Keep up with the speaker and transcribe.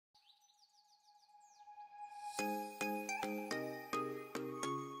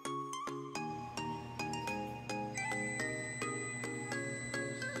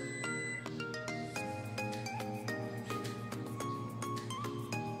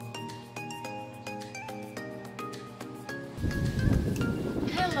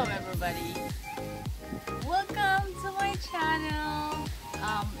Hello everybody, welcome to my channel.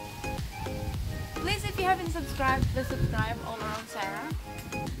 Please, if you haven't subscribed, please subscribe all around Sarah.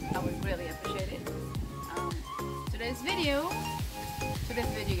 I would really appreciate it. Today's video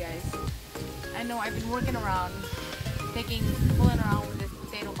guys, I know I've been working around, pulling around with this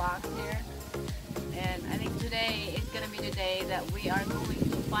potato box here, and I think today is gonna be the day that we are going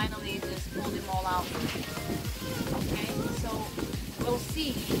to finally just pull them all out. Okay, so we'll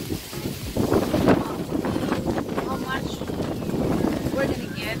see how much we're gonna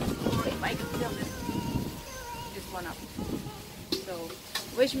get, or if I can fill this one up. So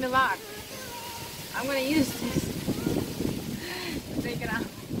wish me luck. I'm gonna use this to take it out.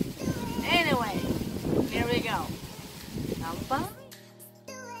 Anyway, here we go. Bye.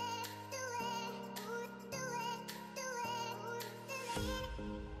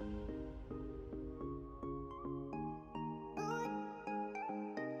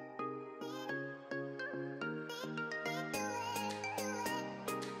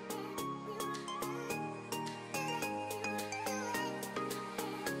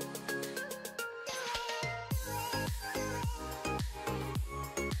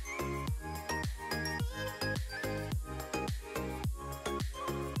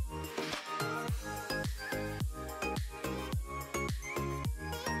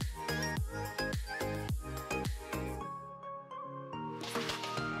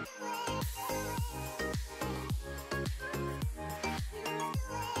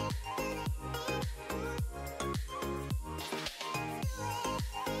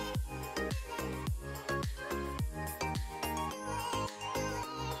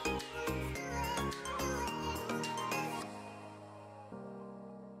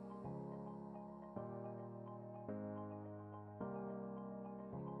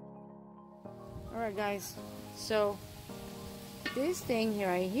 Alright guys, so this thing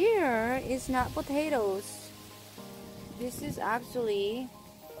right here is not potatoes. This is actually,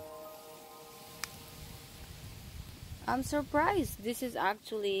 I'm surprised, this is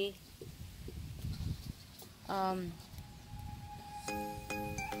actually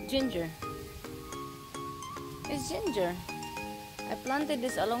ginger. It's ginger. I planted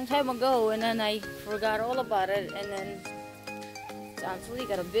this a long time ago and then I forgot all about it, and then it's actually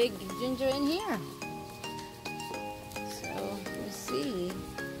got a big ginger in here. So let's see.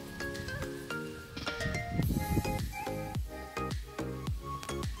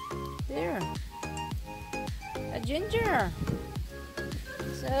 There, a ginger.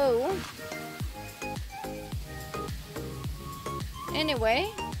 So anyway,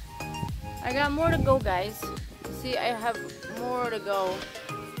 I got more to go, guys. See, I have more to go,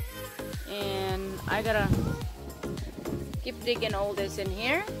 and I gotta keep digging all this in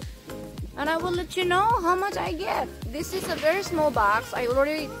here, and I will let you know how much I get. This is a very small box. I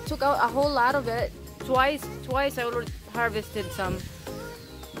already took out a whole lot of it. Twice I already harvested some.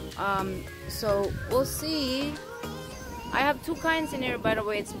 So we'll see. I have two kinds in here, by the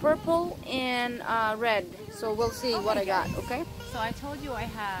way. It's purple and red. So we'll see what I got, okay? So I told you I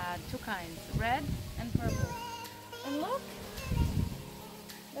had two kinds, red and purple. And look,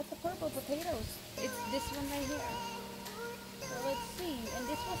 that's the purple potatoes. It's this one right here. So let's see. And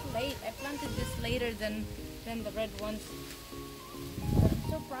this was late. I planted this later than the red ones. But I'm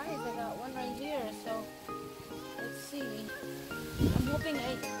surprised I got one right here. So let's see. I'm hoping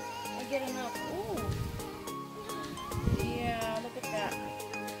I get enough. Ooh. Yeah, look at that.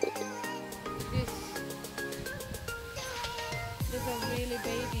 These are really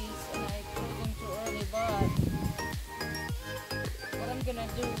babies, and I pulled them too early, but what I'm gonna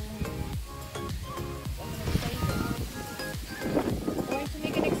do, I'm gonna save them. I'm going to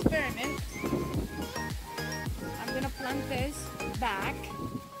make an experiment. I'm gonna plant this back.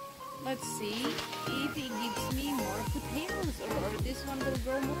 Let's see if it gives me more potatoes, or this one will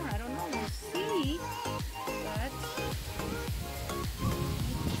grow more. I don't know. We'll see. But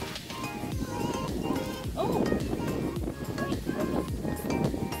oh, wait,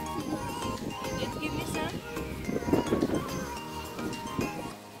 let's give me some.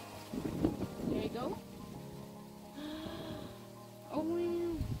 There you go. Oh,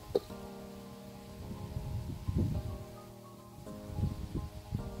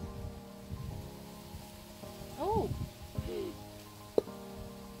 oh,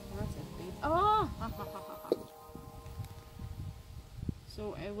 that's a big. Oh, so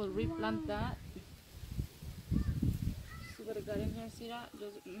I will replant that. See what I got in here? See that?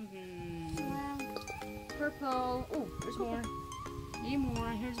 Just purple. Oh, there's more. Need more.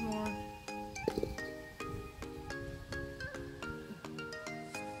 Here's more.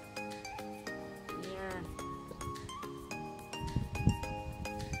 There.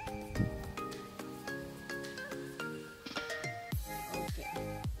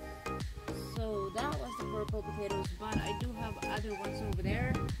 but I do have other ones over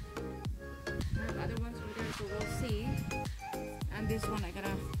there. I have other ones over there, so we'll see. And this one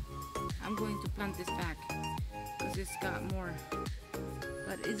I'm going to plant this back because it's got more.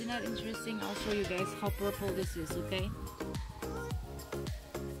 But isn't that interesting? I'll show you guys how purple this is, okay?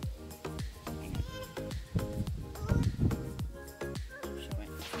 Show it.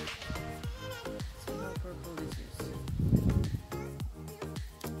 See how purple this is.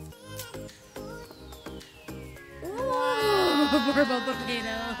 Ooh, purple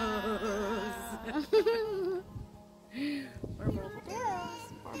potatoes. Purple potatoes.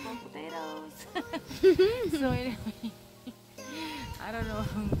 Purple potatoes. So anyway, I don't know.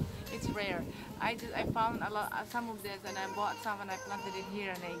 It's rare. I found some of this, and I bought some and I planted it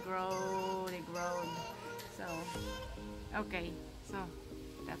here, and they grow. So okay, so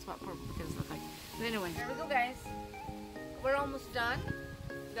that's what purple potatoes look like. So anyway, here we go, guys. We're almost done.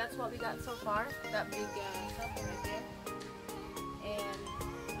 That's what we got so far. That big tub right there. And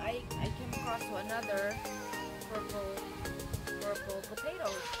I came across another purple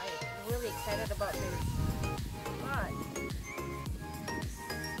potatoes. I'm really excited about this. But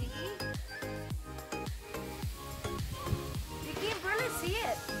you can't really see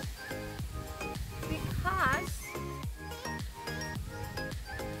it because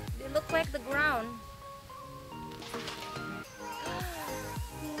they look like the ground.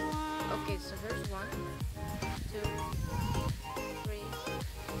 Okay, so here's 1, 2, 3,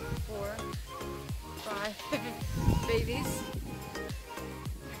 4, 5 babies.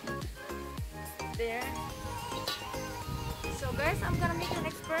 There. So guys, I'm gonna make an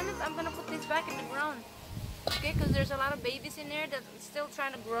experiment. I'm gonna put this back in the ground. Okay, because there's a lot of babies in there that's still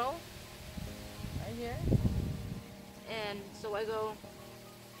trying to grow. Right here. And so I go,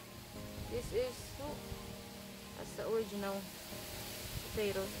 this is, oh, that's the original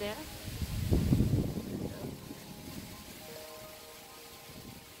potatoes there.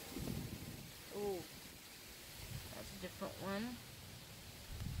 Oh, that's a different one.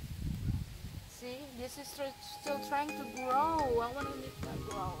 See, this is still trying to grow. I want to make that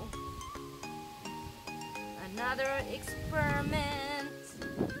grow. Another experiment.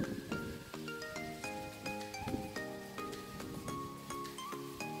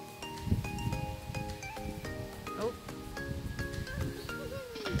 Oh.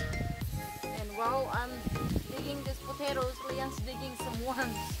 And while I'm digging these potatoes, Leon's digging some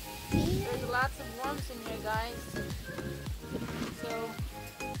worms. There's lots of worms in here, guys. So,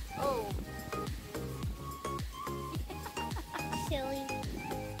 oh. Silly.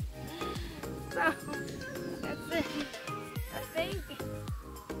 So that's it, I think.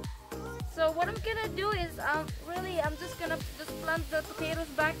 So what I'm gonna do is I'm just gonna plant the potatoes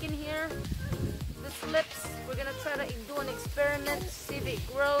back in here, the slips. We're gonna try to do an experiment, see if it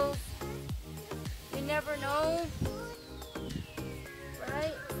grows. You never know,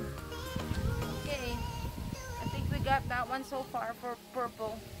 right? Okay, I think we got that one so far for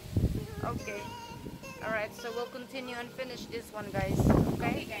purple. Okay. Alright, so we'll continue and finish this one, guys.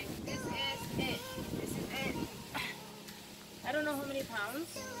 Okay, guys, this is it. This is it. I don't know how many pounds,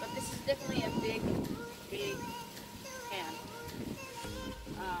 but this is definitely a big can.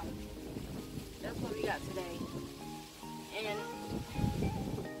 That's what we got today. And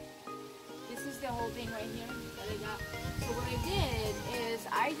this is the whole thing right here that I got. So what I did is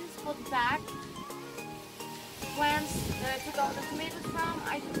I just put back plants that I took out the tomatoes from.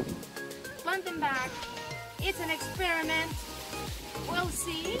 I just plant them back. It's an experiment. We'll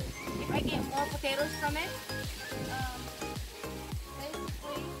see if I get more potatoes from it.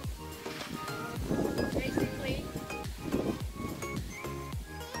 Basically,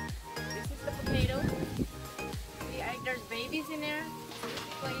 this is the potato. See, there's babies in there.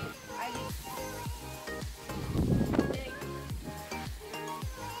 Basically, I just dig.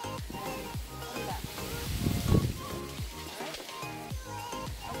 Alright.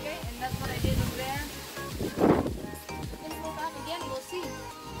 Okay, and that's what I did over there. Again, we'll see.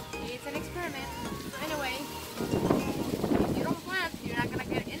 It's an experiment. So anyway, if you don't plant, you're not gonna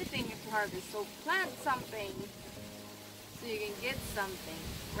get anything to harvest. So plant something so you can get something,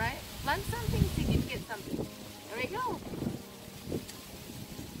 right? Plant something so you can get something. There we go.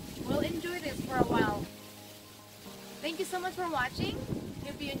 We'll enjoy this for a while. Thank you so much for watching.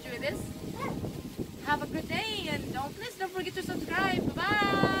 Hope you enjoy this. Have a good day, and please don't forget to subscribe. Bye bye.